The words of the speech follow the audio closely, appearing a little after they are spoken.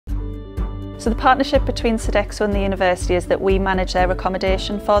So the partnership between Sodexo and the university is that we manage their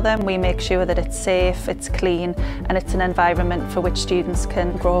accommodation for them. We make sure that it's safe, it's clean and it's an environment for which students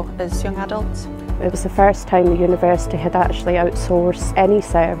can grow as young adults. It was the first time the university had actually outsourced any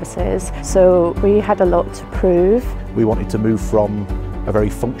services, so we had a lot to prove. We wanted to move from a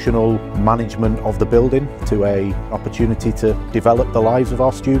very functional management of the building to an opportunity to develop the lives of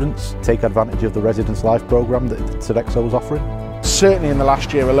our students, take advantage of the Residence Life programme that Sodexo was offering. Certainly in the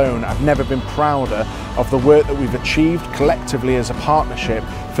last year alone, I've never been prouder of the work that we've achieved collectively as a partnership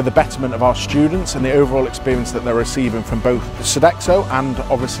for the betterment of our students and the overall experience that they're receiving from both Sodexo and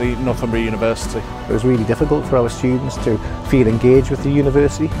obviously Northumbria University. It was really difficult for our students to feel engaged with the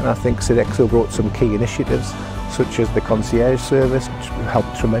university, and I think Sodexo brought some key initiatives such as the concierge service, which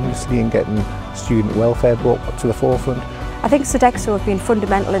helped tremendously in getting student welfare brought up to the forefront. I think Sodexo have been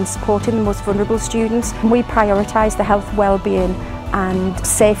fundamental in supporting the most vulnerable students. We prioritise the health, well-being and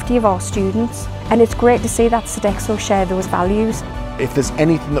safety of our students, and it's great to see that Sodexo share those values. If there's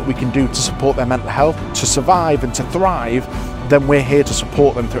anything that we can do to support their mental health, to survive and to thrive, then we're here to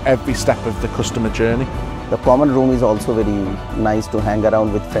support them through every step of the customer journey. The common room is also very nice to hang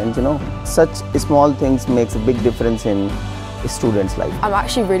around with friends, you know. Such small things makes a big difference in a student's life. I'm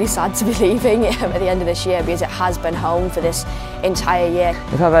actually really sad to be leaving at the end of this year because it has been home for this entire year.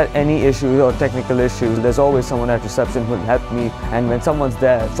 If I've had any issues or technical issues, there's always someone at reception who will help me, and when someone's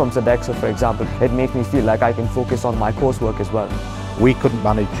there from Sodexo for example, it makes me feel like I can focus on my coursework as well. We couldn't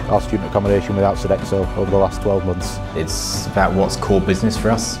manage our student accommodation without Sodexo over the last 12 months. It's about what's core business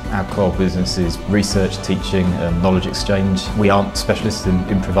for us. Our core business is research, teaching and knowledge exchange. We aren't specialists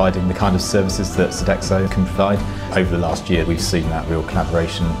in providing the kind of services that Sodexo can provide. Over the last year we've seen that real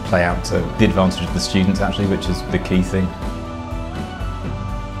collaboration play out to the advantage of the students actually, which is the key thing.